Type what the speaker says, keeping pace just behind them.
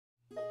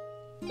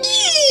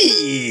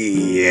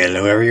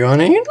Hello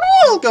everyone and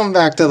welcome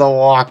back to the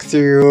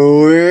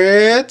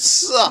walkthrough. It's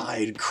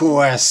side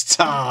quest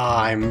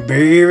time,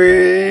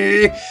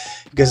 baby!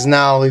 Because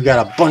now we've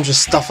got a bunch of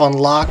stuff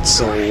unlocked,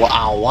 so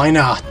wow, why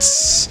not?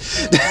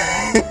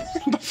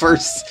 But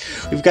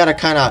first, we've got to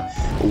kind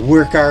of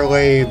work our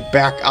way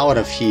back out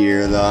of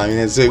here, though. I mean,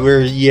 it's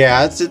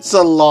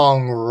a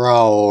long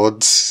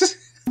road.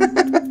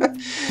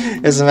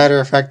 As a matter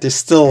of fact, there's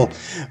still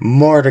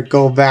more to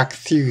go back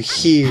through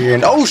here,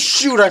 and oh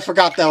shoot, I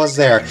forgot that was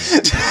there.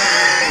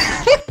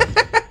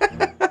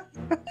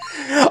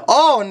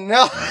 Oh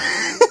no!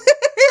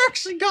 I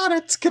actually got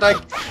it.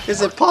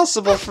 Is it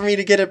possible for me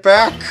to get it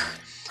back?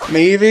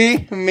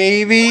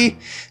 Maybe?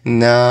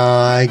 No,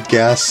 I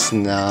guess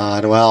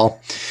not.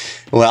 Well.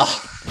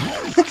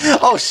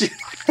 Oh shoot,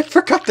 I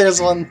forgot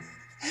there's one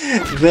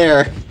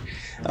there.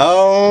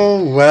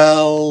 Oh,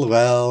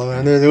 well,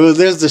 and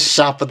there's the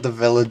shop at the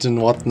village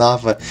and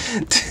whatnot, but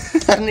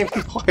I don't even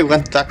know why I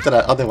went back to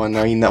that other one,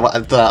 I mean,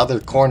 that other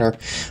corner.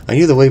 I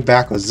knew the way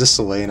back was this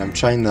way, and I'm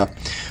trying to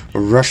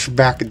rush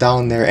back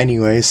down there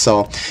anyway,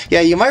 so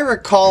yeah, you might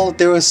recall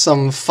there was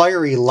some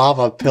fiery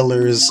lava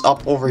pillars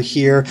up over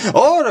here.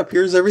 Oh, it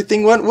appears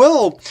everything went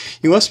well.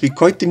 You must be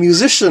quite the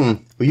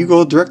musician. Will you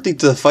go directly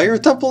to the fire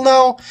temple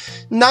now?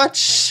 Not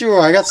sure.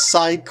 I got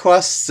side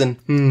quests and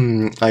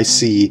I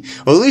see.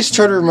 Well, at least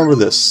try to remember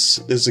this.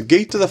 There's a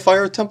gate to the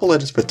fire temple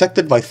that is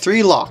protected by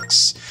 3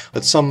 locks,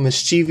 but some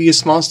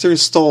mischievous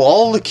monsters stole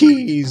all the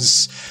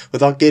keys.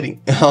 Without getting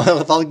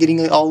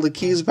all the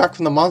keys back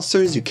from the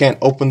monsters, you can't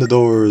open the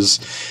doors.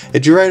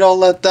 Did you write all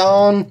that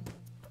down?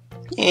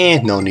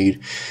 No need.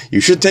 You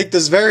should take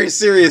this very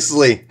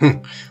seriously.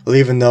 Well,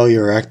 even though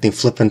you're acting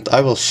flippant,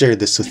 I will share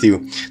this with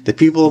you. The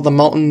people of the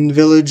mountain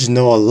village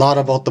know a lot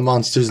about the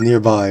monsters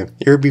nearby.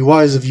 It would be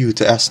wise of you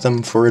to ask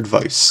them for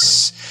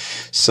advice.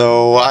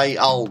 So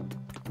I'll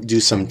do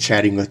some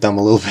chatting with them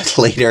a little bit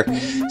later.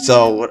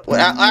 So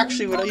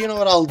you know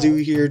what I'll do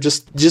here?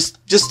 Just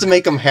to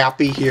make them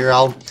happy here,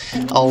 I'll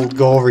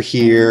go over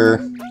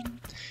here.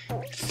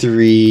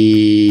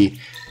 3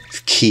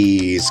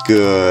 keys.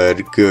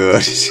 Good.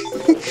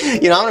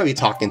 You know, I'm gonna be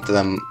talking to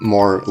them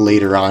more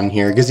later on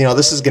here, because you know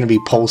this is gonna be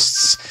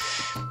posts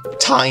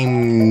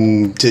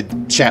time to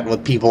chat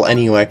with people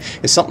anyway.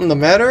 Is something the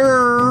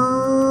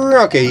matter?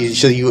 Okay,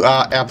 so you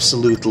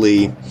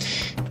absolutely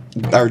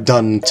are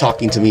done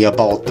talking to me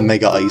about the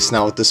Mega Ice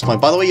now at this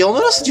point. By the way, you'll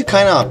notice that you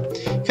kind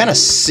of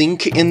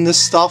sink in this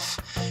stuff.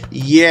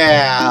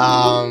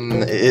 Yeah,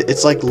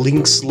 it's like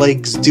Link's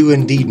legs do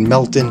indeed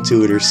melt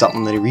into it or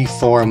something. They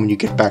reform when you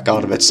get back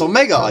out of it. So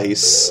Mega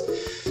Ice.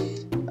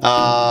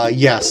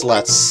 Yes.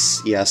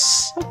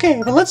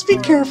 Okay, but let's be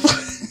careful.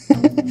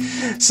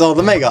 So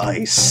the Mega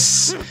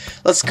Ice.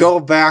 Let's go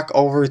back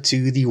over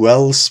to the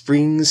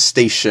Wellspring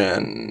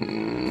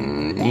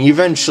Station.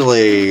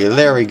 Eventually,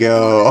 there we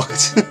go.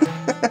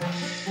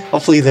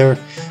 Hopefully there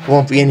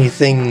won't be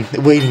anything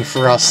waiting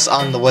for us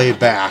on the way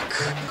back.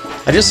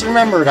 I just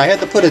remembered I had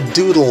to put a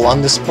doodle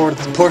on this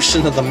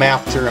portion of the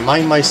map to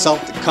remind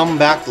myself to come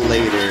back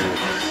later.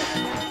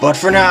 But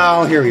for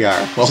now, here we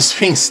are,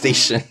 Wellspring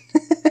Station.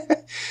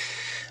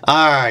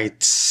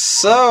 Alright,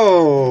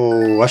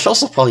 so I should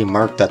also probably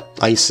mark that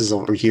ice is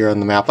over here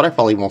on the map, but I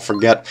probably won't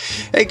forget.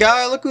 Hey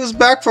guy, look who's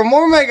back for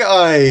more Mega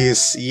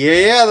Ice!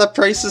 Yeah, the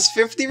price is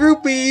 50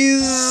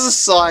 rupees!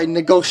 So I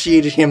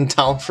negotiated him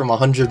down from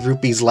 100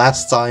 rupees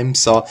last time,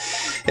 so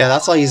yeah,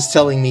 that's why he's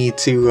telling me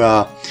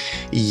to,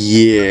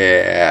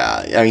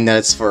 yeah, I mean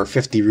that's for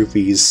 50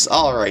 rupees.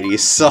 Alrighty,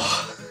 so,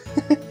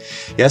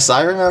 yes,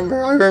 I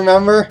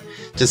remember.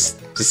 Just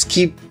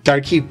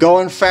gotta keep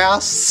going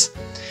fast.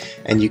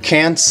 And you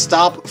can't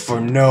stop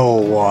for no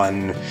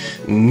one.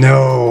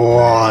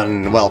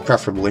 Well,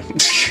 preferably.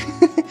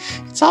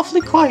 It's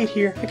awfully quiet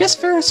here. I guess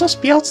Ferris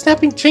must be out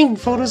snapping chain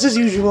photos as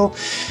usual.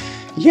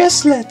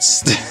 Yes,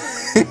 let's.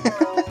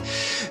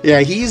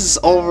 Yeah, he's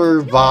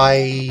over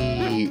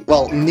by,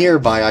 well,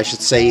 nearby, I should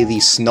say, the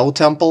Snow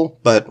Temple,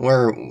 but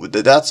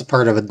that's a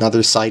part of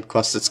another side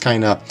quest that's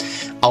kind of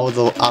out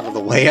of the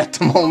way at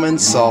the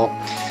moment, so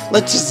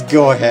let's just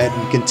go ahead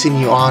and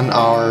continue on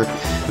our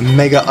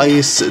Mega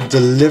Ice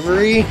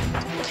delivery.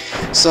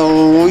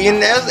 So,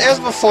 as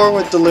before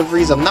with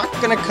deliveries, I'm not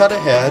going to cut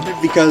ahead,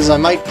 because I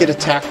might get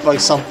attacked by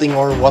something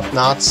or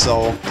whatnot,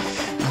 so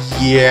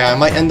yeah, I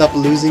might end up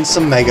losing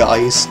some Mega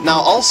Ice. Now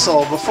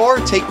also, before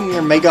taking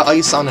your Mega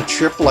Ice on a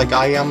trip like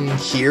I am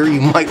here, you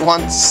might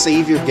want to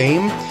save your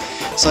game,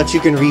 so that you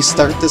can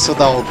restart this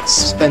without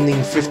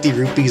spending 50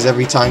 rupees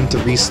every time to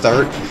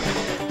restart.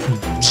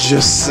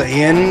 Just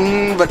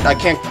saying, but I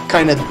can't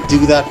kind of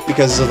do that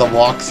because of the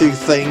walkthrough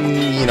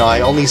thing. You know,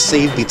 I only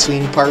save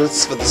between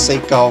parts for the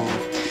sake of,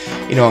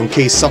 you know, in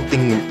case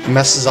something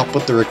messes up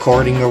with the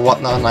recording or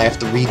whatnot and I have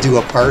to redo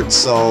a part,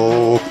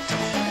 so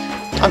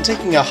I'm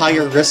taking a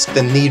higher risk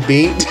than need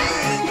be.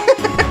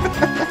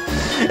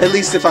 At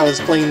least if I was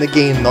playing the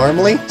game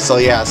normally. So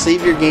yeah,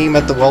 save your game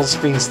at the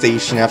Wellspring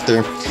Station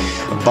after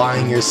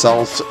buying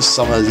yourself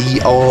some of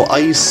the old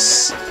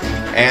ice,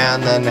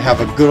 and then have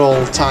a good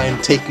old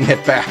time taking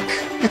it back.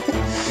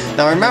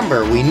 Now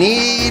remember, we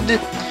need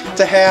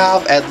to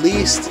have at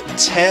least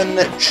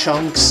 10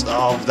 chunks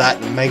of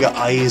that Mega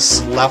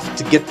Ice left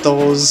to get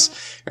those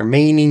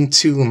remaining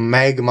 2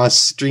 magma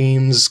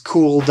streams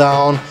cool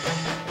down.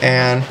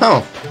 And,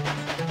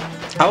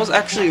 I was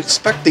actually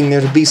expecting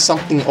there to be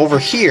something over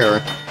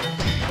here.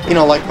 You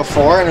know, like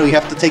before, and we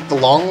have to take the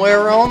long way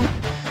around?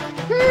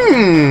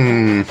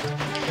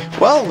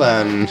 Well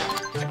then.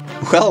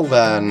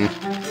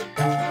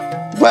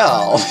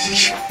 Well,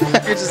 I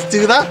could just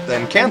do that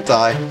then, can't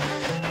I?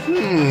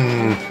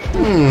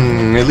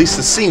 At least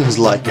it seems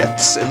like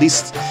it. At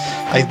least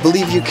I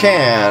believe you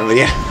can, but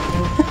yeah.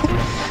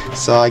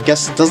 So I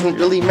guess it doesn't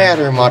really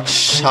matter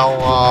much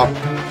how,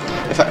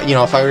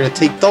 if I were to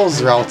take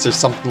those routes or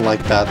something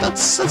like that.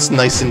 That's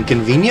nice and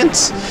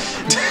convenient.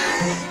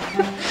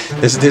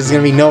 There's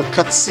gonna be no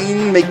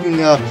cutscene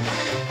making a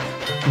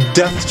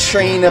death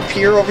train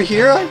appear over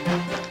here,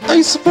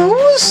 I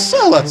suppose?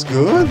 Oh, that's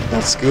good.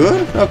 That's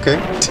good. Okay.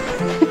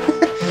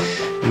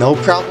 No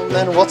problem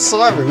then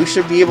whatsoever. We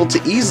should be able to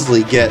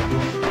easily get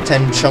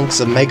 10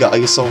 chunks of Mega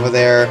Ice over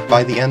there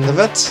by the end of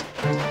it.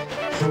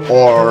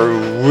 Or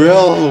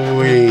will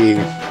we?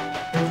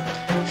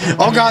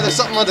 Oh god, there's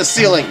something on the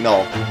ceiling!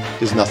 No,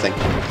 there's nothing.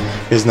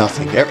 There's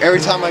nothing. Every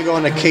time I go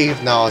in a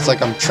cave now, it's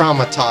like I'm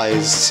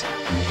traumatized.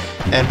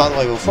 And by the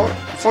way,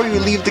 before you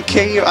leave the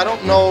cave, I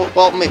don't know...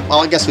 Well,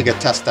 I guess we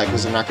could test that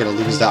because we're not going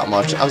to lose that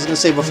much. I was going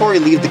to say, before we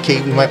leave the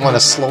cave, we might want to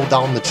slow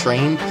down the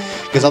train,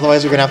 because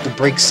otherwise we're going to have to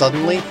brake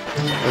suddenly.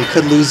 We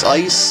could lose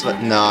ice,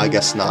 but no, I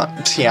guess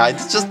not. Yeah, it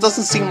just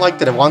doesn't seem like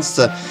that it wants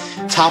to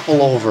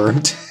topple over.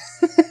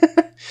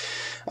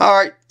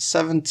 Alright,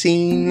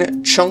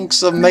 17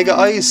 chunks of Mega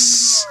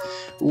Ice.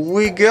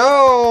 We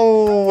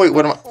go! Wait,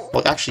 what am I...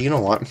 Well, actually, you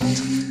know what?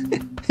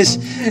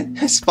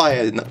 Let's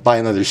buy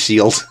another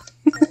shield.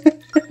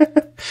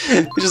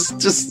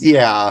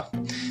 Yeah.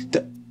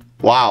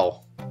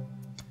 Wow.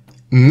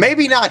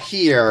 Maybe not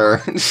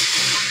here.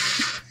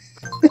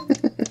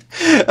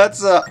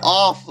 That's an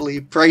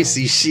awfully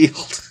pricey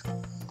shield.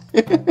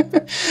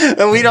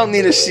 And we don't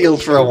need a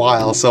shield for a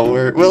while, so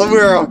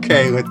we're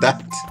okay with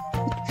that.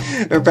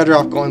 We're better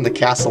off going to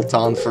Castle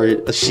Town for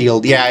a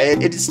shield. Yeah,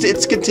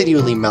 it's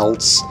continually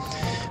melts.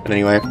 But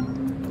anyway,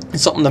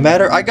 something the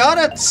matter? I got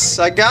it!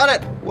 I got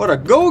it! What a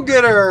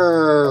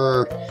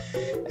go-getter!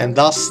 And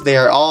thus they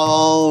are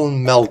all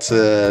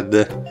melted.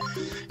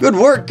 Good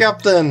work,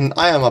 Captain!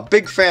 I am a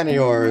big fan of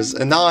yours,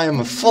 and now I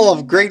am full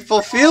of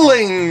grateful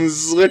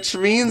feelings, which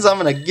means I'm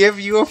gonna give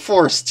you a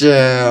Force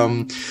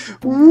Gem.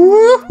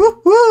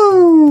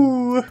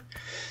 Woo-hoo-hoo!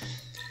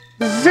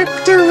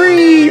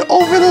 Victory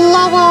over the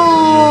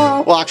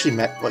lava! Well, actually,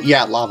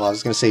 yeah, lava. I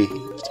was gonna say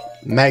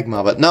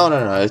magma, but no,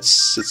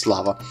 it's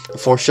lava. The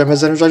Force Gem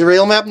has energized a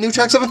rail map. New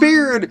tracks have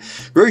appeared.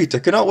 Great! I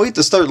cannot wait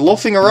to start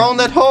loafing around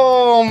at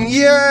home.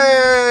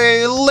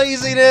 Yay!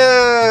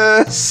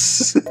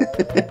 Laziness.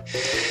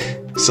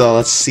 So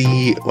let's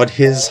see what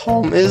his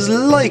home is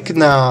like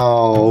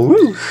now.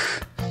 Woo.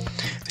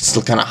 It's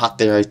still kind of hot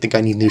there. I think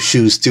I need new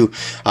shoes too.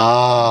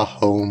 Ah,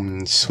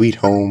 home. Sweet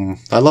home.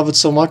 I love it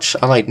so much,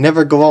 I might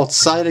never go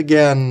outside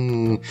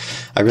again.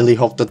 I really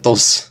hope that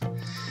those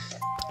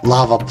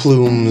lava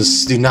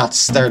plumes do not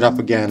start up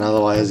again,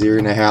 otherwise you're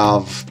gonna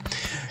have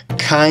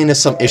kind of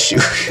some issue.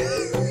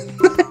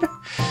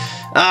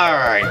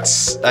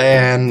 Alright,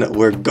 and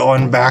we're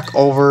going back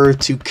over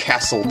to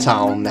Castle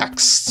Town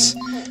next.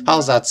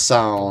 How's that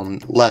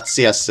sound? Let's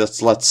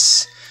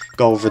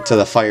go over to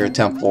the Fire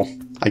Temple.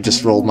 I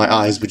just rolled my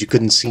eyes, but you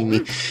couldn't see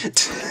me.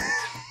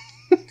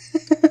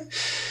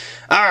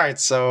 Alright,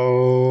 so...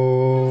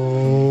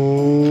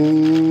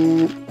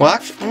 Well,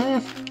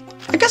 actually,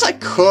 I guess I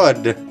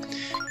could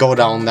go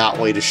down that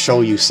way to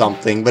show you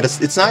something, but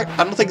it's not...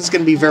 I don't think it's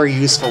going to be very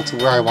useful to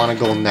where I want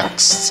to go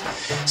next.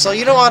 So,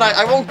 you know what?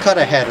 I won't cut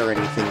ahead or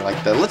anything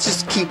like that. Let's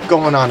just keep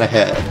going on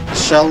ahead.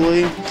 Shall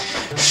we?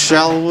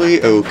 Shall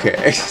we?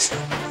 Okay.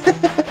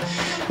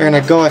 We're going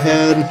to go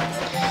ahead...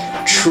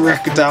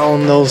 trek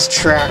down those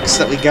tracks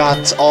that we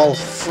got all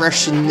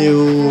fresh and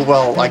new.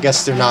 Well, I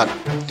guess they're not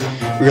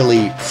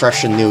really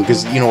fresh and new,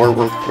 because, you know,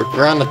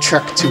 we're on a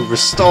trek to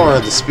restore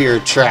the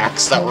spirit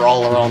tracks that were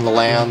all around the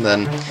land,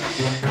 and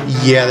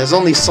yeah, there's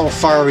only so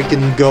far we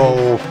can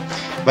go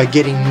by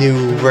getting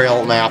new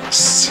rail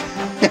maps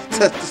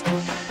to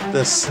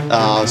this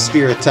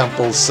spirit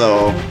temple,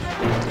 so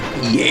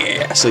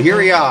yeah. So here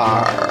we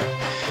are,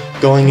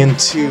 going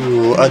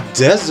into a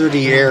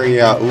deserty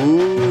area.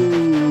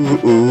 Ooh,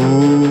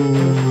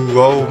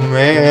 oh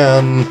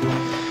man,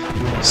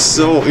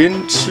 so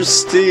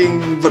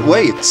interesting. But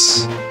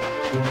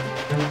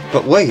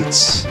wait,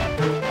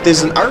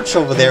 there's an arch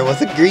over there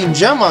with a green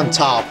gem on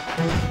top.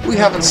 We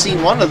haven't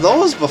seen one of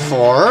those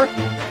before.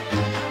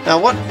 Now,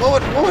 what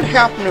would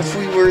happen if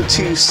we were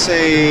to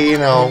say, you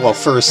know, well,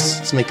 first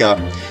let's make a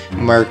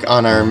mark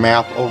on our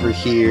map over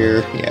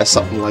here. Yeah,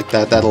 something like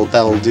that.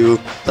 That'll do.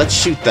 Let's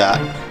shoot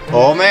that.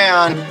 Oh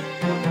man.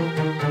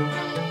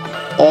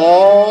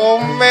 Oh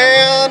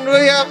man,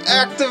 we have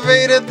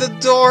activated the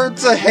door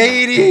to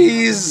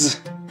Hades!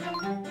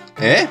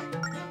 Eh?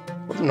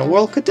 What in the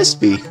world could this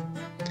be?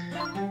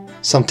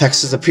 Some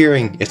text is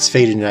appearing. It's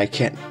faded and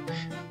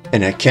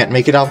I can't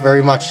make it out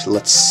very much.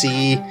 Let's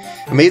see.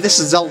 Maybe this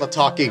is Zelda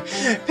talking.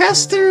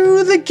 Pass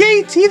through the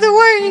gate either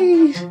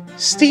way.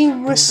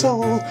 Steam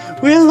whistle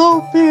will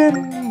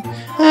open.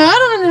 I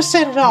don't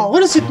understand at all. What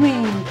does it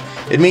mean?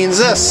 It means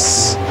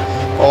this.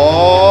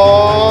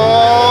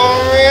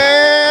 Oh,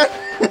 yeah.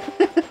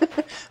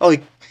 Oh,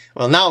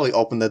 well, now we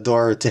open the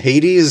door to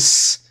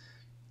Hades.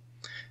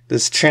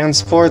 This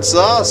transports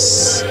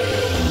us.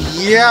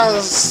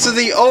 Yes, to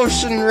the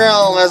ocean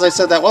realm! As I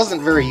said, that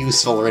wasn't very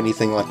useful or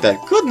anything like that.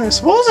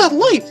 Goodness, what was that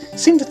light? It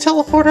seemed to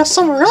teleport us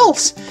somewhere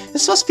else.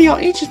 This must be how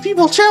ancient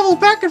people travel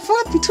back and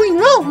forth between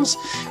realms.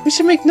 We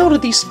should make note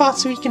of these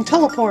spots so we can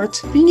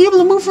teleport. Being able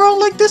to move around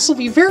like this will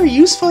be very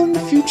useful in the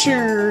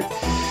future.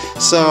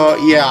 So,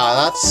 yeah,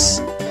 that's...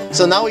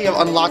 So now we have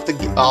unlocked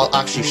the... I'll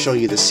actually show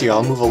you this here.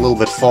 I'll move a little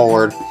bit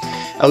forward.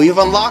 We've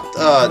unlocked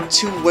a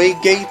two-way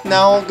gate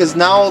now, because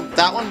now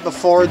that one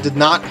before did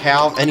not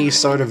have any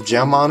sort of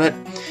gem on it.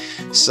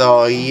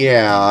 So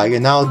yeah, I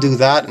can now do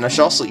that, and I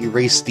should also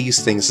erase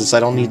these things since I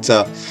don't need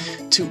to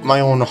toot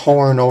my own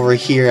horn over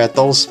here at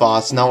those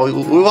spots. Now what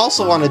we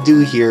also want to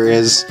do here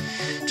is,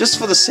 just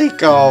for the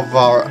sake of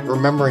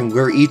remembering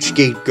where each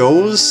gate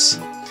goes,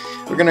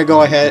 we're going to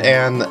go ahead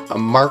and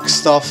mark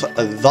stuff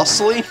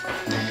thusly.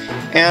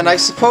 And I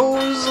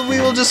suppose we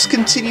will just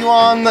continue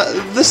on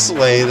this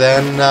way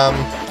then.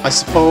 I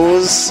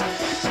suppose,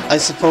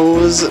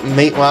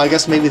 well, I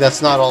guess maybe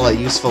that's not all that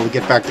useful to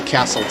get back to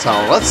Castle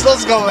Town. Let's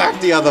go back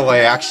the other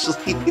way,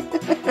 actually.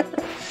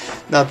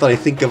 Not that I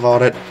think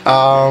about it.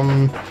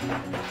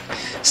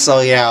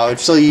 So yeah,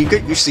 so you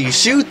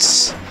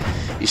shoot,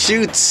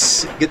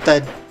 get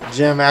that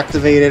gem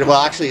activated.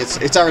 Well, actually,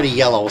 it's already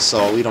yellow,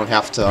 so we don't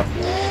have to.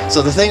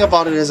 So the thing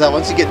about it is that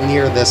once you get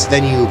near this,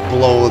 then you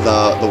blow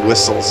the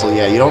whistle. So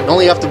yeah, you don't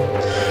only have to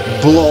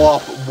blow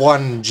up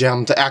one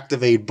gem to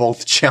activate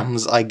both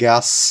gems, I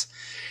guess.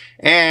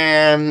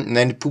 And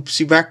then it poops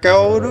you back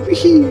out over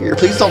here.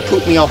 Please don't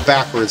poop me out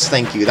backwards,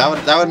 thank you.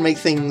 That would make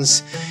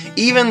things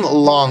even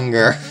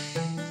longer.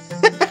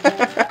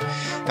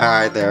 All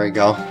right, there we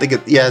go. I think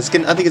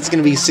it's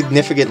gonna be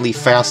significantly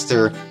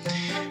faster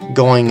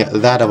going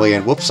that way.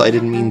 And whoops, I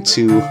didn't mean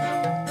to.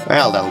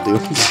 Well, that'll do.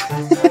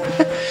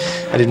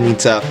 I didn't mean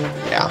to.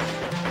 Yeah.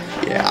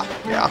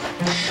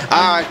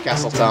 Alright,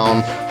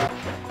 Castletown.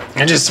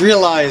 I just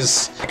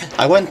realized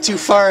I went too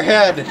far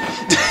ahead.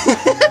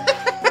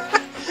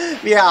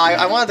 Yeah,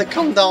 I wanted to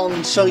come down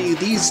and show you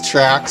these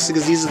tracks,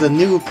 because these are the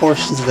new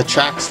portions of the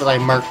tracks that I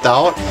marked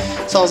out.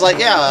 So I was like,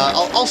 yeah,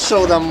 I'll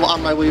show them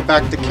on my way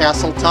back to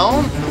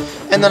Castletown.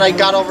 And then I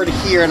got over to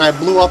here and I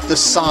blew up the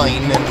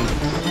sign, and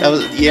that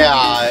was,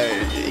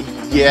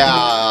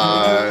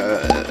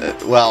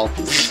 well.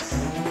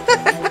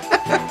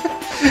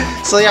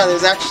 So yeah,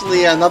 there's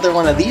actually another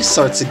one of these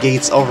sorts of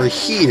gates over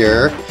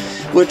here,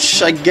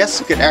 which I guess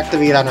we could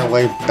activate on our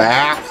way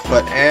back,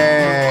 but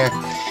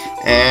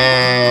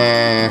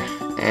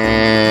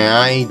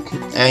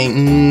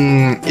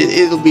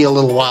it'll be a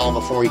little while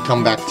before we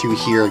come back through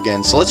here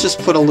again. So let's just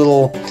put a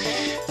little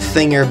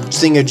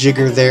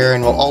thingamajigger there,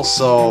 and we'll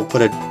also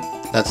put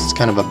that's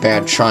kind of a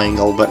bad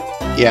triangle, but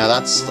yeah,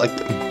 that's like,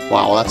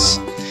 wow, that's,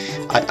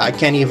 I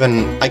can't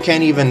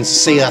even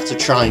say that's a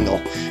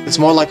triangle. It's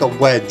more like a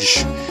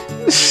wedge.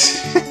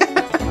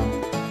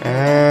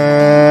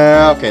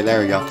 Okay, there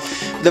we go.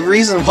 The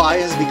reason why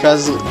is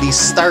because the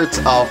start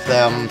of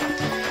them,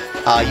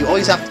 you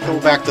always have to go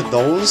back to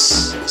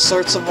those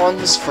sorts of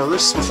ones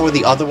first before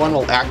the other one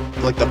will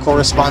like the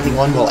corresponding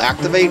one will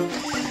activate.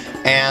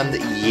 And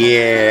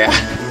yeah.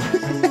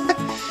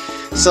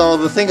 So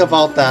the thing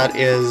about that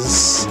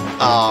is,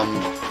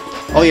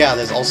 oh yeah,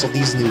 there's also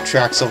these new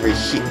tracks over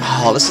here.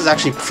 Oh, this is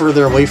actually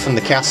further away from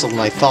the castle than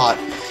I thought.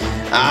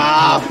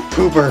 Ah,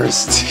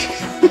 poopers.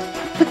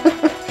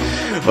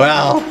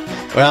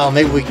 Well,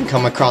 maybe we can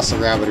come across a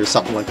rabbit or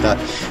something like that.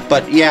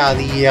 But yeah,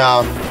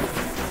 the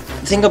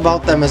thing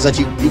about them is that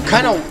you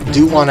kind of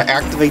do want to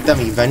activate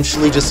them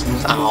eventually, just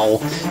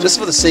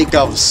for the sake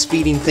of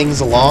speeding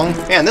things along.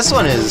 Man, this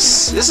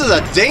is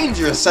a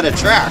dangerous set of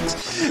tracks.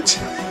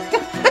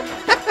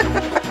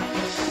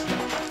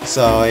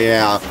 So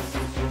yeah,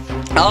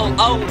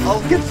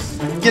 I'll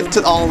get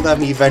to all of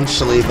them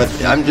eventually, but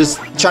I'm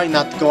just trying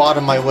not to go out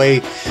of my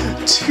way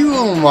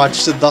too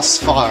much thus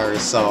far.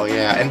 So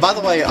yeah, and by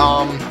the way,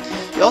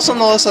 you also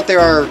notice that there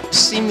are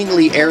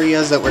seemingly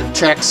areas where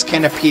tracks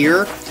can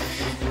appear,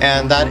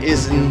 and that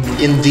is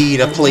indeed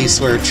a place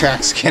where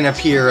tracks can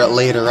appear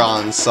later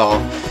on.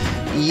 So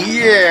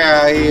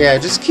yeah,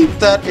 just keep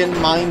that in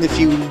mind if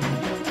you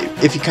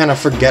kind of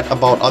forget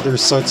about other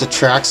sorts of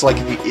tracks, like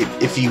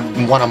if you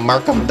want to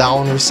mark them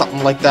down or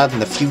something like that in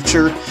the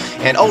future.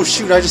 And oh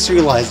shoot, I just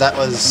realized that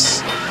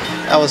was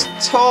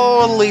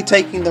totally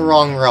taking the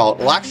wrong route.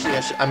 Well, actually,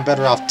 I'm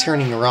better off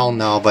turning around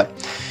now, but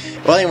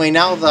well, anyway,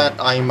 now that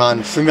I'm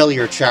on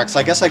familiar tracks,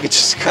 I guess I could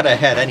just cut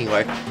ahead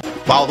anyway.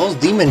 Wow, those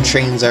demon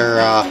trains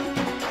are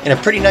in a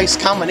pretty nice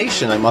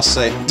combination, I must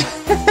say.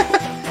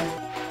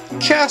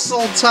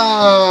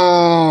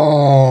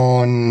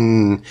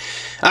 Castletown!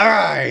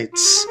 Alright,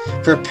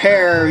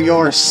 prepare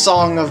your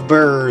song of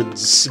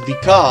birds,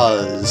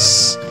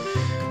 because...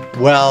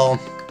 Well...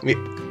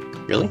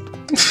 Really?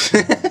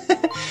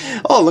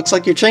 Oh, looks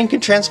like your train can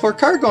transport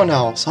cargo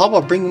now, so how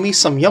about bringing me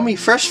some yummy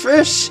fresh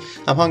fish?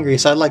 I'm hungry,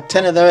 so I'd like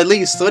 10 of them at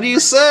least. What do you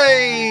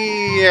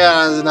say?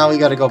 Yeah, now we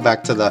gotta go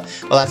back to the...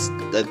 Well, that's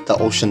the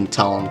ocean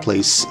town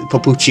place,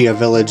 Papuchia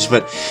village,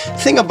 but the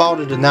thing about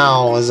it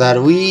now is that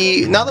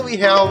now that we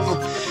have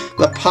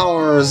the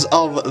powers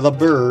of the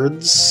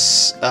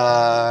birds...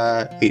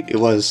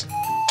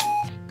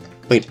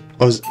 Wait,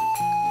 what was...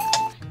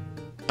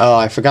 Oh,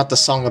 I forgot the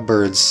Song of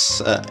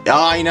Birds. Oh,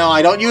 I know,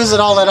 I don't use it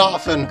all that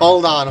often.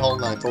 Hold on.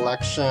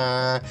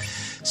 Collection...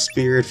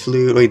 Spirit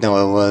Flute... Wait, no,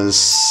 it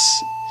was...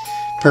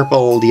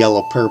 Purple,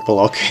 yellow,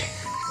 purple, okay.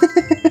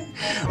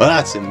 Well,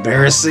 that's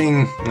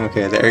embarrassing.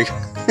 Okay, there you go.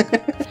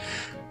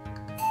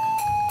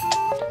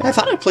 I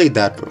thought I played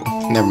that, but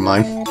never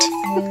mind.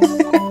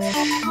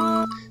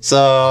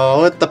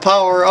 So, with the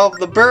power of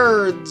the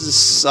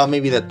birds...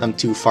 maybe that I'm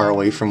too far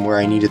away from where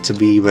I need it to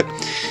be, but...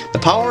 The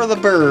power of the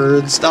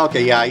birds...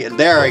 Okay, yeah,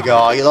 there we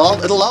go.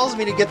 It allows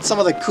me to get some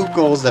of the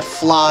cuckoos that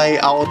fly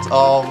out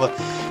of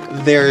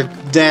their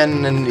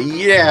den, and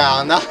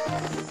yeah, now...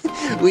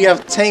 We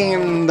have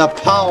tamed the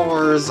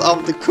powers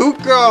of the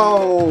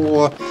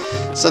cuckoo!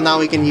 So now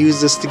we can use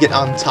this to get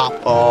on top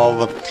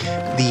of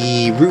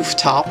the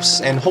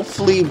rooftops and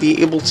hopefully be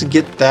able to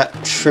get that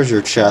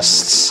treasure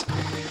chests.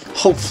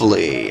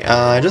 Hopefully.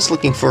 Just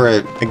looking for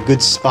a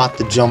good spot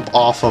to jump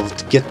off of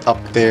to get up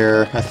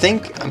there. I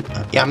think...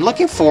 yeah, I'm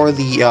looking for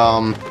the...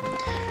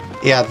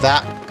 yeah,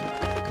 that...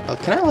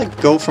 can I, like,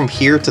 go from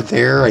here to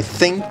there, I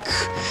think?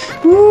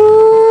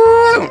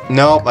 Woo!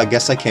 Nope, I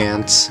guess I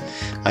can't.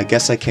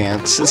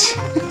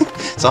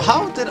 So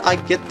how did I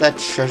get that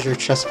treasure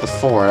chest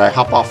before? Did I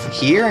hop off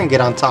here and get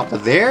on top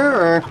of there,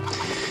 or...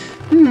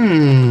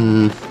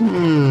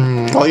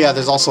 Oh yeah,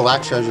 there's also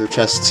that treasure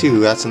chest too.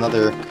 That's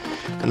another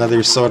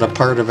sort of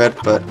part of it,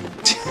 but...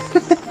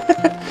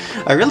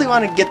 I really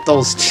want to get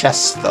those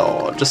chests,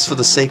 though, just for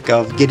the sake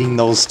of getting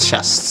those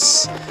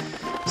chests.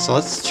 So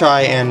let's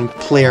try and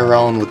play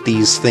around with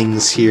these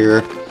things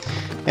here.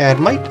 Yeah, it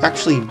might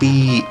actually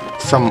be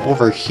from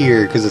over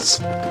here, because it's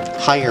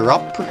higher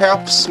up,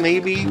 perhaps,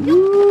 maybe?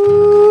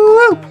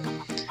 Woo!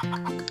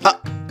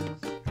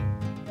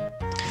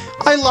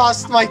 I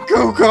lost my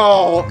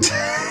cuckoo!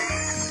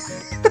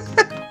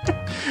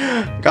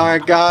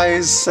 Alright,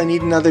 guys, I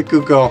need another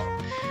cuckoo.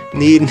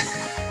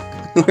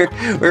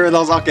 Where are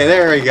those? Okay,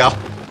 there we go.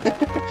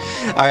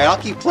 Alright, I'll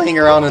keep playing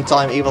around until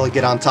I'm able to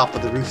get on top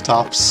of the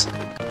rooftops.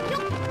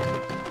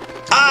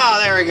 Ah,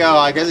 there we go.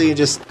 I guess you can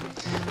just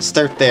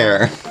start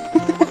there.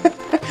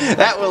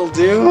 That will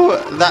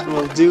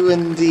do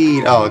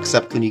indeed. Oh,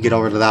 except when you get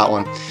over to that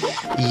one.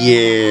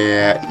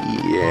 Yeah,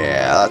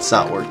 that's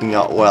not working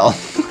out well.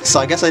 So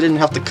I guess I didn't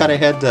have to cut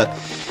ahead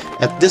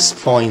at this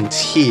point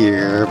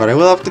here, but I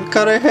will have to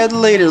cut ahead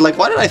later. Like,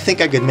 why did I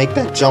think I could make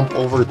that jump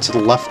over to the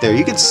left there?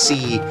 You could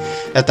see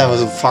that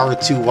was far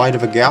too wide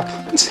of a gap.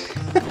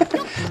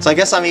 So I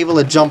guess I'm able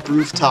to jump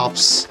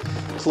rooftops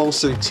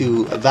closer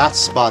to that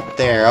spot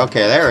there.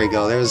 Okay, there we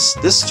go. There's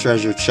this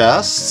treasure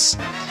chest.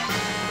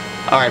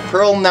 Alright,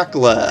 pearl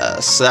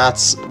necklace.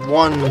 That's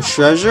one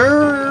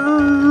treasure.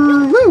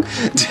 Woo!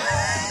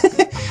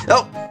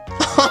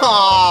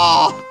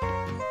 Oh!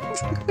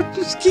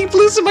 Just keep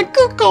losing my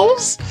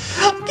cuckoos.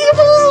 Man.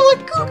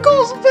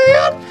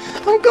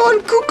 I'm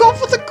going cuckoo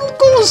for the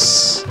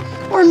cuckoos.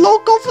 Or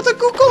loco for the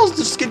cuckoos.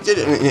 Just get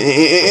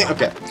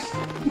okay.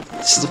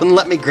 Just wouldn't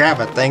let me grab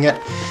it, dang it.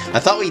 I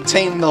thought we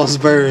tamed those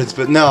birds,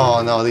 but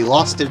no, they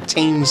lost their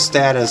tame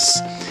status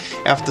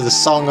after the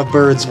Song of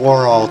Birds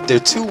wore out. They're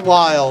too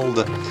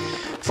wild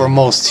for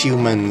most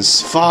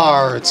humans.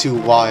 Far too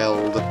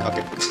wild.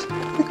 Okay.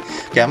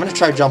 Okay, I'm gonna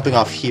try jumping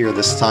off here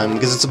this time,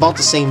 because it's about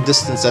the same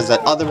distance as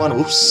that other one.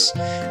 Oops.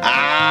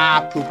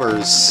 Ah,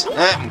 poopers.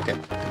 Okay.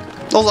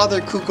 Those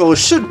other cuckoos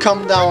should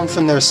come down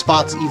from their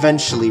spots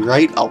eventually,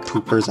 right? Oh,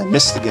 poopers, I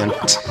missed again.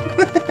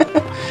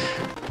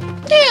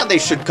 Yeah, they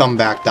should come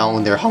back down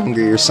when they're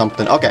hungry or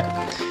something. Okay.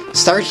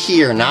 Start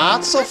here.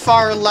 Not so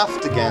far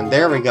left again.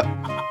 There we go.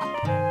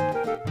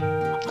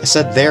 I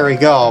said there we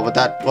go, but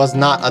that was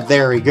not a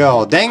there we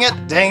go. Dang it,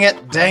 dang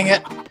it, dang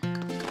it.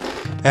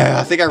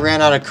 I think I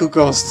ran out of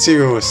cuckoos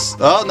too.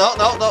 Oh, no,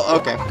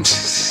 okay.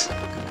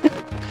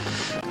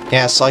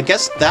 Yeah, so I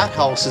guess that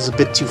house is a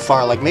bit too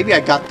far. Like, maybe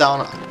I got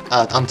down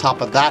on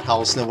top of that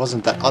house and it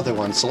wasn't that other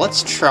one. So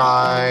let's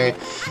try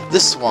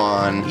this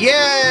one.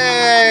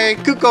 Yay!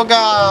 Cuckoo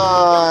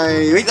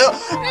guy! Wait, no!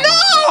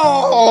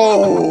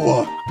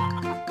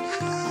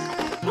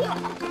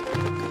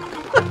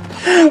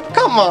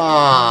 Come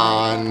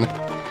on!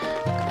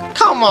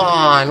 Come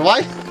on!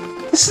 Why?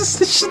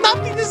 This should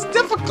not be this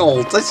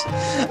difficult.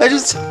 I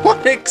just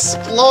want to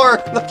explore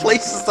the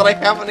places that I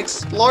haven't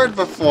explored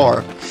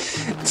before.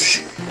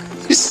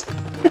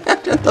 I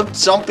end up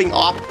jumping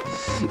off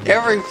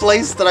every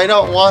place that I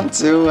don't want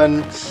to,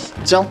 and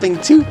jumping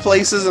 2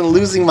 places and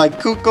losing my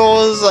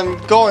cuckoos. I'm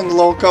going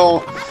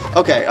loco.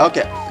 Okay.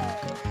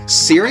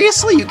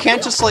 Seriously? You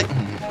can't just, like...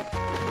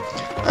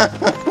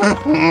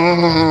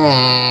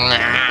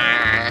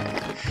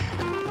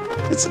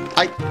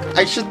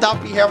 I should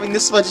not be having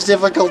this much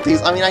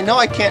difficulties. I mean, I know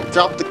I can't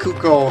drop the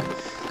Kuko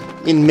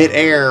in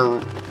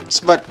mid-air,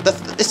 but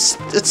it's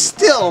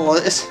still...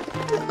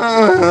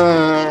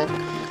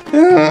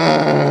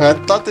 I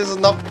thought there's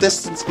enough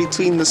distance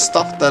between the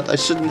stuff that I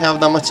shouldn't have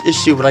that much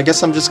issue, but I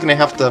guess I'm just gonna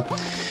have to,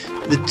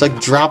 like,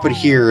 drop it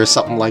here or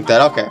something like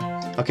that.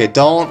 Okay,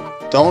 don't,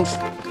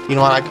 you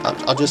know what,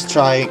 I'll just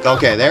try,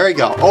 okay, there we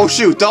go. Oh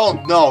shoot,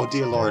 don't, no,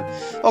 dear lord.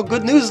 Oh,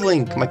 good news,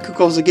 Link, my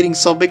Kukos are getting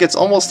so big it's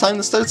almost time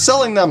to start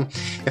selling them.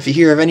 If you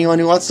hear of anyone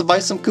who wants to buy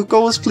some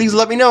Kukos, please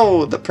let me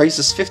know. The price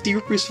is 50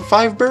 rupees for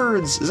 5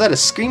 birds. Is that a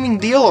screaming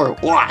deal or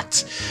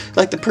what? I'd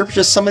like to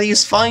purchase some of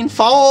these fine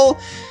fowl?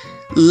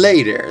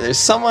 Later. There's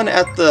someone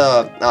at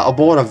the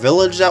Abora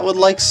village that would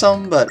like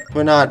some, but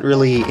we're not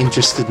really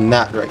interested in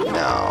that right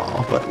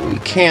now. What we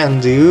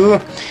can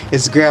do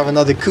is grab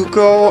another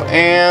Kuko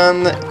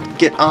and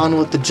get on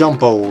with the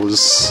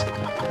jumpos.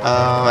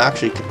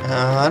 Actually,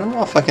 I don't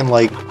know if I can,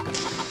 like...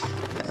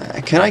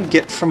 can I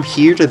get from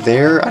here to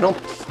there? I don't...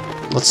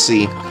 Let's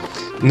see.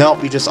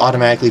 Nope, you just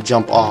automatically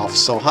jump off.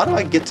 So how do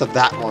I get to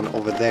that one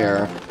over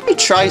there? Let me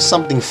try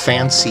something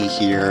fancy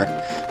here.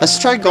 Let's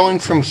try going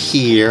from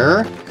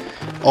here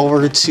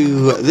over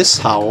to this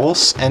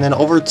house, and then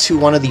over to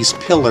one of these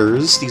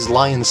pillars, these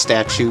lion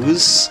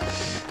statues.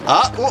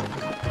 Oh,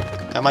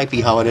 that might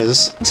be how it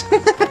is.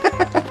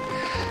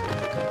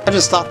 I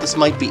just thought this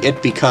might be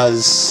it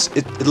because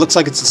it looks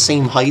like it's the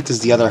same height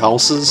as the other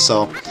houses,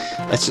 so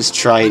let's just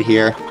try it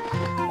here.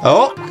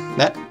 Oh,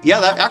 that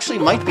actually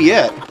might be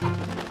it.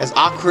 As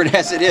awkward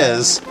as it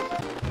is.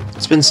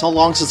 It's been so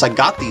long since I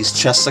got these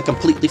chests, I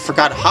completely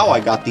forgot how I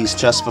got these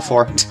chests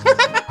before.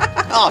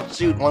 Oh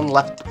shoot, one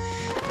left.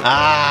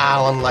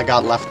 One I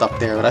got left up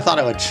there, but I thought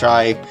I would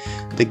try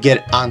to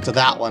get onto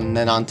that one and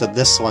then onto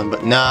this one,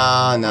 but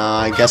nah,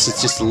 I guess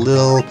it's just a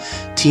little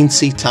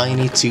teensy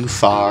tiny too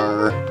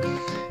far.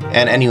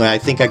 And anyway, I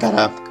think I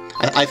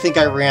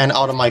ran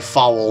out of my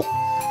fowl.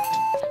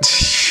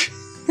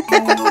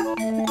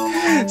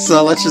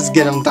 So let's just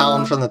get him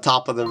down from the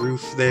top of the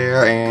roof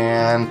there,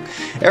 and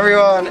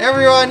everyone,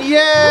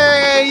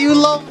 yay! You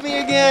love me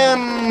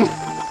again!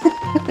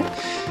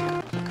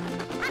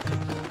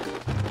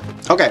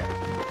 Okay.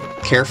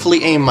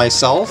 Carefully aim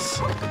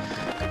myself.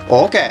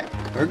 Okay,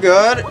 we're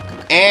good.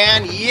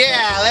 And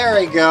yeah, there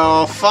we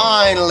go,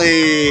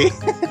 finally!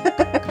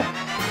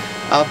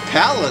 A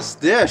palace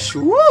dish,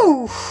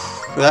 woo!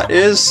 That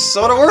is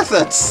sorta worth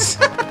it!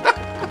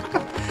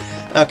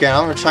 Okay,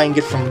 I'm gonna try and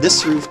get from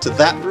this roof to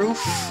that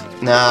roof.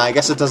 Nah, I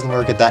guess it doesn't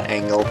work at that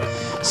angle.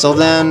 So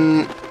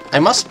then, I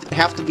must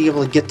have to be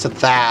able to get to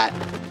that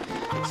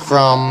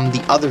from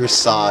the other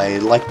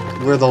side, like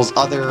where those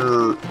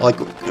other, like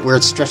where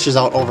it stretches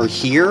out over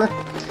here.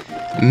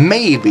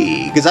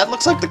 Maybe, because that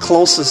looks like the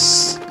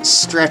closest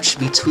stretch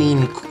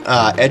between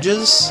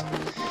edges.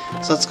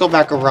 So let's go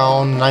back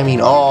around, I mean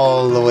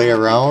all the way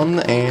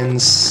around,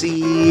 and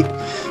see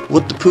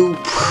what the poop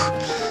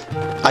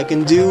I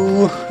can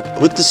do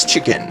with this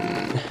chicken.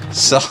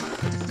 So,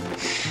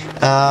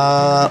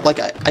 like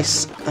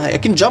I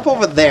can jump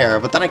over there,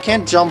 but then I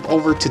can't jump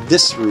over to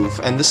this roof,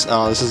 and this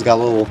has got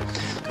little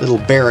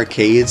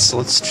barricades, so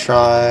let's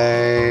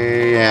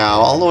try, yeah,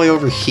 all the way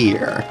over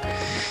here.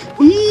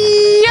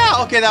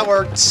 Yeah, okay, that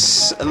worked.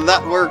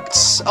 That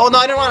worked. Oh no,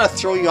 I didn't want to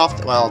throw you off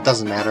the, well, it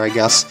doesn't matter, I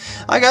guess.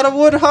 I got a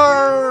wood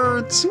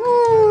heart!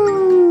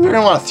 Woo! I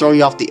don't want to throw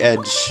you off the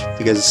edge,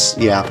 because,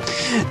 yeah.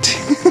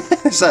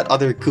 There's that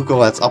other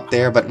Kuko that's up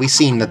there, but we've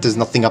seen that there's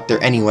nothing up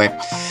there anyway.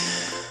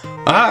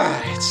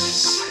 Alright.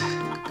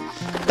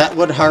 That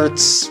wood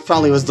hearts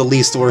probably was the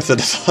least worth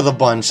it of the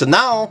bunch. And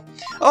now,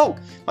 oh,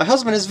 my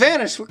husband has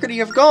vanished. Where could he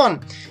have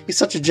gone? He's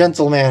such a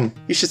gentleman.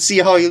 You should see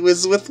how he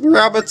was with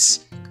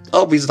rabbits.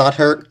 Oh, he's not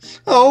hurt.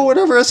 Oh,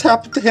 whatever has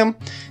happened to him.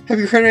 Have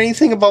you heard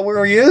anything about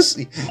where he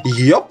is?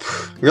 Yup.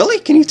 Really?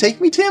 Can you take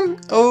me to him?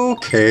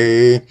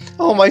 Okay.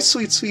 Oh, my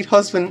sweet, sweet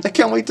husband. I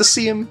can't wait to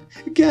see him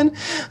again.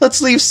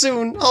 Let's leave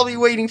soon. I'll be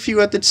waiting for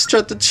you at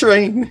the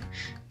train.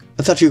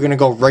 I thought you were going to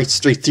go right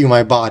straight through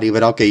my body,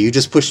 but okay, you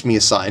just pushed me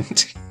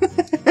aside.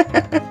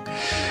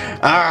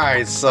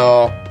 Alright,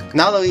 so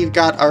now that we've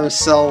got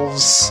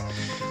ourselves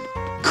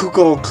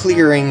Kuko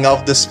clearing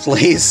of this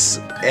place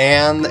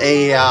and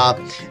a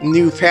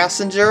new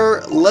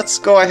passenger, let's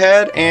go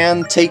ahead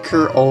and take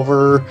her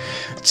over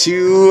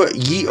to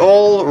Ye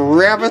Olde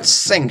Rabbit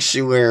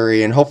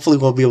Sanctuary, and hopefully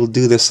we'll be able to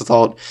do this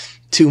without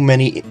too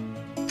many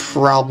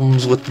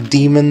problems with the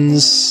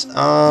demons.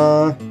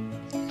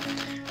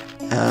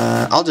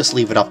 I'll just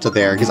leave it up to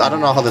there, because I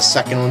don't know how the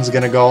second one's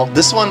gonna go.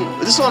 This one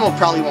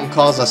probably won't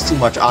cause us too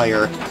much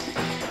ire.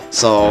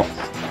 So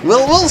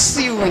we'll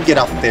see when we get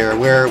up there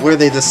where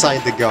they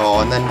decide to go,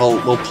 and then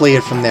we'll play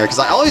it from there. Because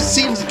I always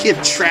seem to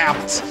get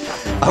trapped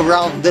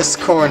around this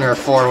corner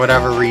for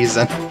whatever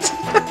reason.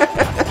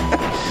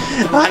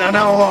 I don't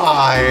know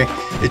why.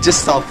 It's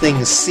just how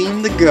things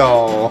seem to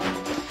go.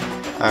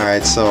 All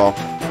right, so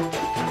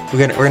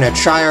we're gonna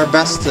try our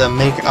best to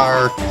make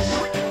our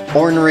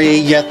ornery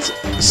yet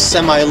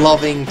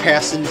semi-loving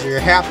passenger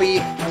happy.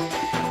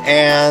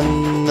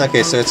 And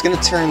okay, so it's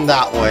gonna turn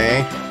that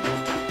way.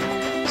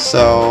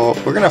 So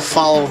we're gonna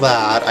follow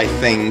that, I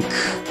think,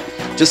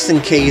 just in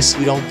case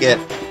we don't get,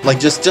 like,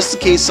 just in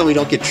case so we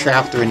don't get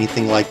trapped or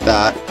anything like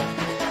that.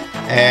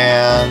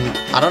 And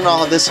I don't know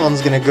how this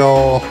one's gonna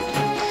go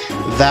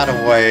that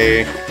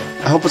way.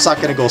 I hope it's not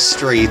gonna go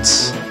straight.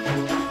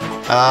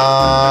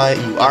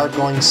 You are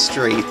going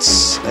straight.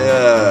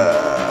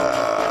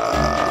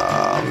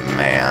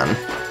 Man.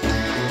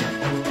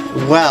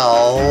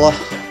 Well,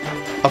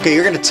 okay,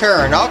 you're gonna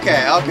turn. Okay,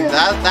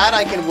 that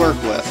I can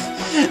work with.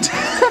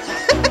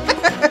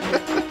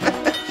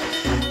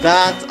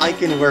 That I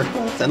can work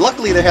with. And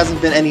luckily there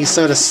hasn't been any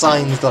sort of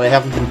signs that I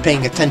haven't been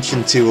paying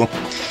attention to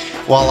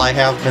while I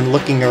have been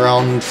looking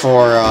around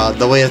for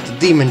the way that the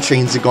demon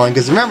trains are going.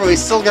 Because remember, we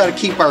still gotta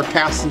keep our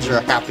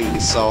passenger happy,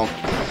 so...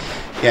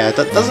 yeah,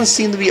 that doesn't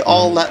seem to be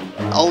all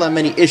that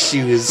many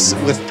issues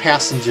with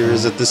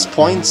passengers at this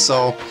point,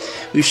 so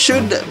we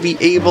should be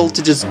able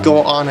to just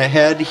go on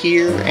ahead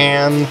here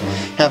and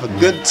have a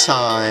good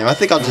time. I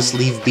think I'll just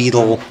leave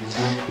Beetle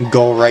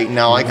go right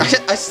now.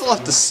 I still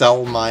have to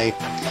sell my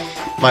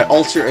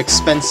ultra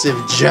expensive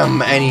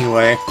gem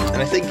anyway,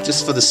 and I think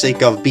just for the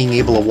sake of being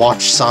able to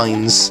watch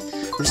signs,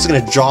 I'm just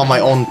gonna draw my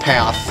own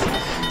path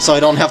so I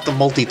don't have to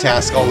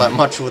multitask all that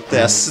much with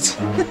this.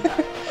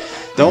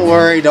 Don't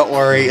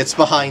worry, it's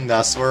behind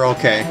us, we're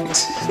okay.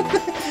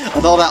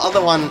 Although that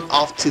other one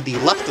off to the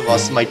left of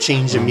us might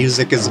change the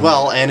music as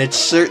well, and it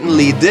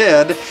certainly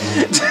did.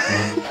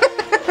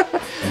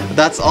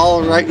 That's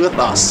alright with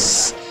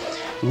us.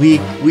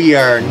 We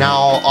are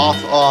now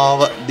off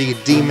of the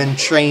demon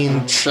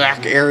train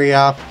track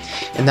area,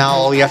 and now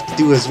all we have to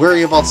do is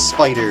worry about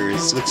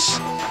spiders, which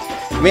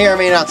may or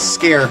may not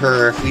scare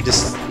her if we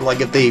just, like,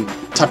 if they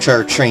touch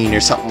our train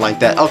or something like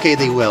that. Okay,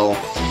 they will.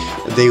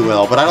 They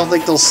will, but I don't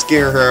think they'll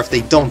scare her if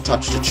they don't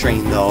touch the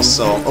train, though,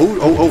 so...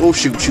 oh,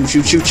 shoot.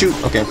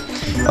 Okay.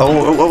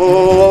 Oh.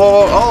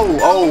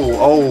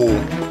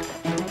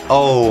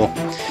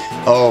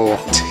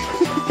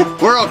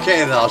 We're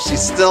okay, though.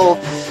 She's still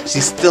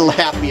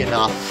happy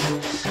enough.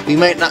 We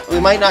might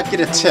not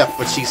get a tip,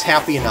 but she's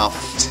happy enough.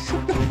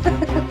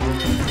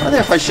 I wonder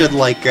if I should,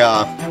 like,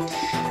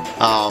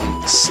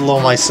 slow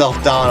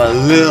myself down a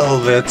little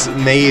bit,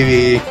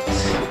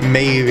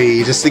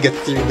 maybe, just to get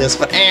through this,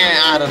 but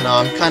I don't know,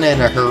 I'm kinda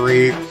in a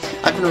hurry.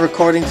 I've been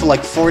recording for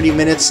like 40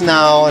 minutes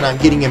now, and I'm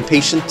getting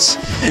impatient.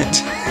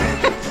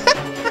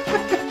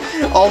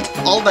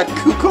 all that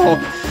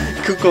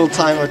cuckoo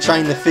time of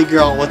trying to figure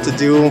out what to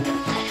do,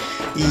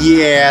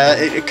 yeah,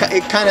 it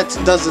kinda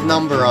does a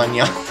number on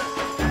you.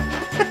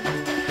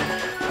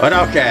 But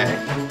okay,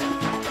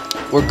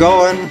 we're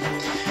going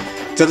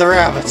to the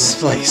rabbit's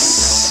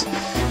place,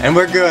 and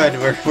we're good,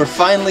 we're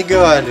finally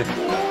good.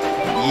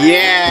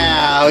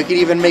 Yeah, we can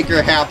even make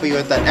her happy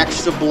with that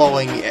extra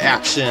blowing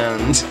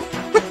action.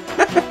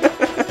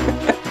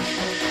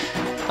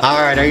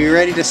 Alright, are you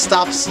ready to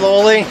stop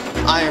slowly?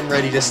 I am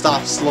ready to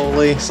stop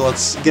slowly, so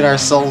let's get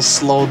ourselves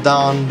slowed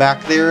down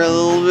back there a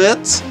little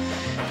bit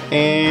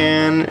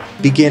and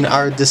begin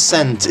our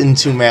descent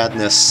into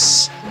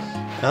madness.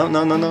 No,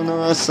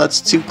 that's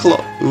too close.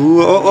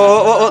 Ooh,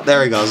 oh, there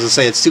we go. I was gonna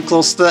say, it's too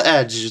close to the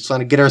edge. Just want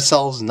to get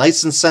ourselves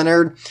nice and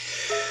centered.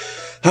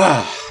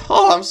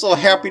 Oh, I'm so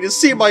happy to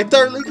see my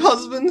darling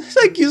husband.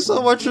 Thank you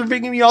so much for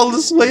bringing me all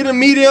this way to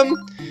meet him.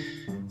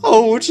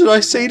 Oh, what should I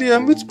say to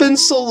him? It's been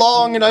so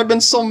long and I've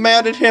been so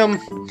mad at him.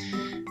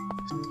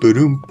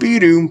 Boom,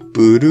 be-doom,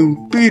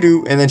 boom,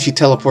 be-doom. And then she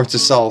teleports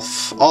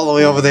herself all the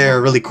way over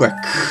there really quick.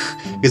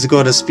 Because it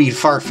goes at a speed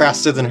far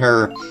faster than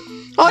her.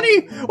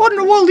 Honey, what in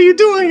the world are you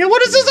doing? And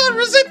what is this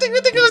unresenting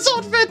ridiculous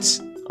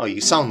outfit? Oh,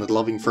 you sounded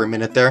loving for a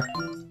minute there.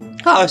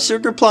 Ah,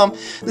 Sugar Plum,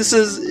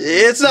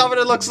 it's not what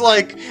it looks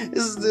like.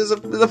 There's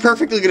a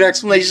perfectly good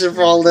explanation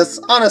for all this.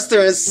 Honest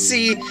there is,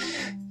 see,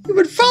 you've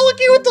been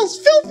frolicking with those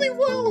filthy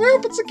wild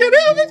rabbits again,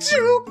 haven't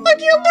you? I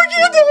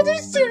can't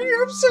understand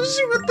your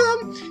obsession with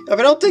them. If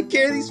I don't take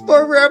care of these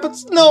poor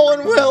rabbits, no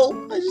one will.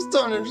 I just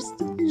don't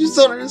understand. You just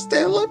don't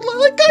understand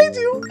like I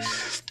do.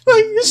 Well,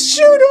 you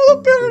sure know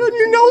better than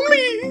you know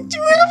me. Do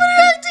you have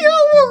any idea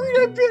how worried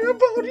I've been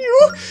about you?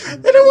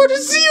 And I want to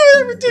see you in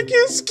that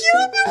ridiculous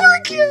cute ever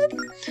again.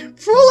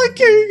 For all I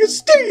care, you can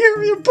stay here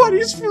with your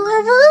buddies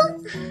forever.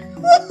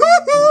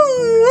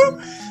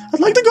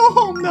 I'd like to go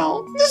home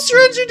now. Mr.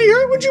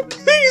 Engineer, would you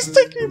please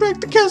take me back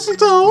to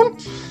Castletown?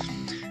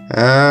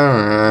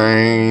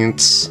 Alright.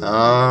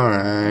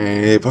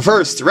 But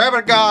first,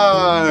 Rabbit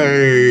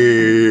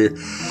Guy!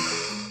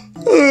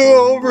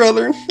 Oh,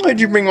 brother,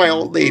 why'd you bring my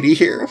old lady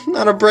here?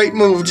 Not a bright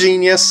move,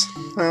 genius.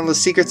 Well, the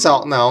secret's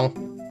out now.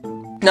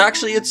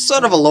 Actually, it's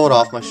sort of a load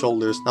off my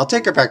shoulders. I'll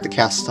take her back to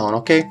Castletown,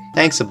 okay?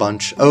 Thanks a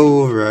bunch.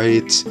 Oh,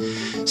 right.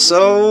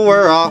 So,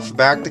 we're off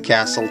back to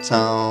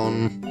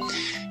Castletown.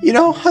 You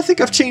know, I think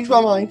I've changed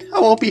my mind. I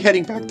won't be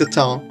heading back to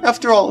town.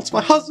 After all, it's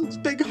my husband's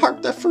big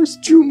heart that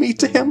first drew me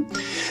to him.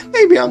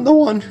 Maybe I'm the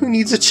one who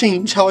needs to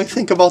change how I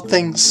think about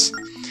things.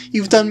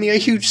 You've done me a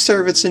huge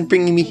service in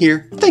bringing me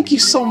here. Thank you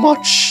so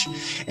much.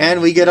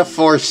 And we get a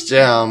force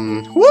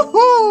gem.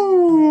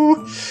 Woohoo!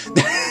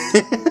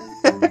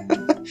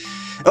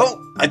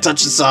 Oh, I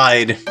touched the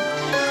side.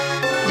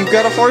 You've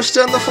got a force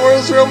gem. The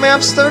forest real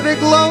map started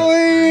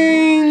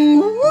glowing.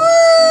 Woo!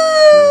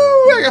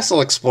 I guess I'll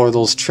explore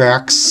those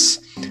tracks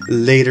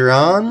later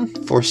on.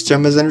 Force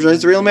gem has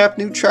energized the real map.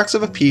 New tracks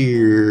have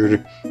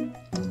appeared.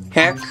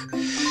 Heck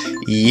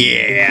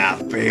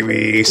yeah,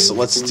 baby! So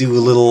let's do a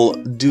little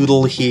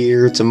doodle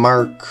here to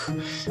mark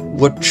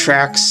what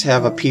tracks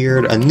have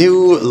appeared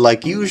anew,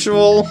 like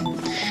usual,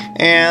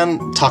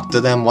 and talk to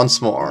them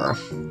once more.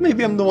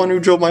 Maybe I'm the one who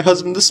drove my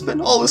husband to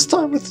spend all this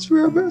time with his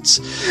rabbits.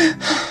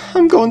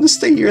 I'm going to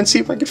stay here and see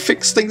if I can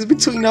fix things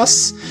between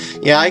us.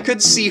 Yeah, I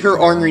could see her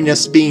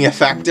orneriness being a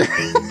factor.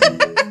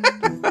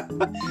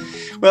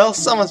 Well,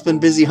 someone's been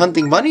busy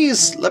hunting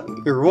bunnies. Let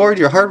me reward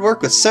your hard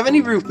work with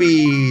 70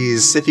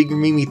 rupees. If you can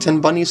bring me 10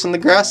 bunnies from the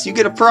grass, you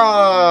get a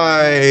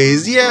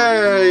prize.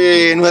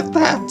 Yay! And with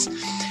that,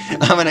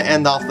 I'm going to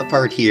end off the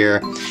part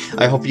here.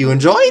 I hope you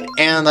enjoyed,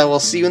 and I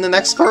will see you in the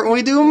next part when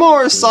we do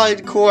more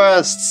side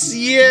quests.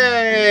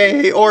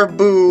 Yay! Or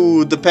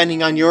boo,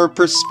 depending on your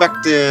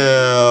perspective.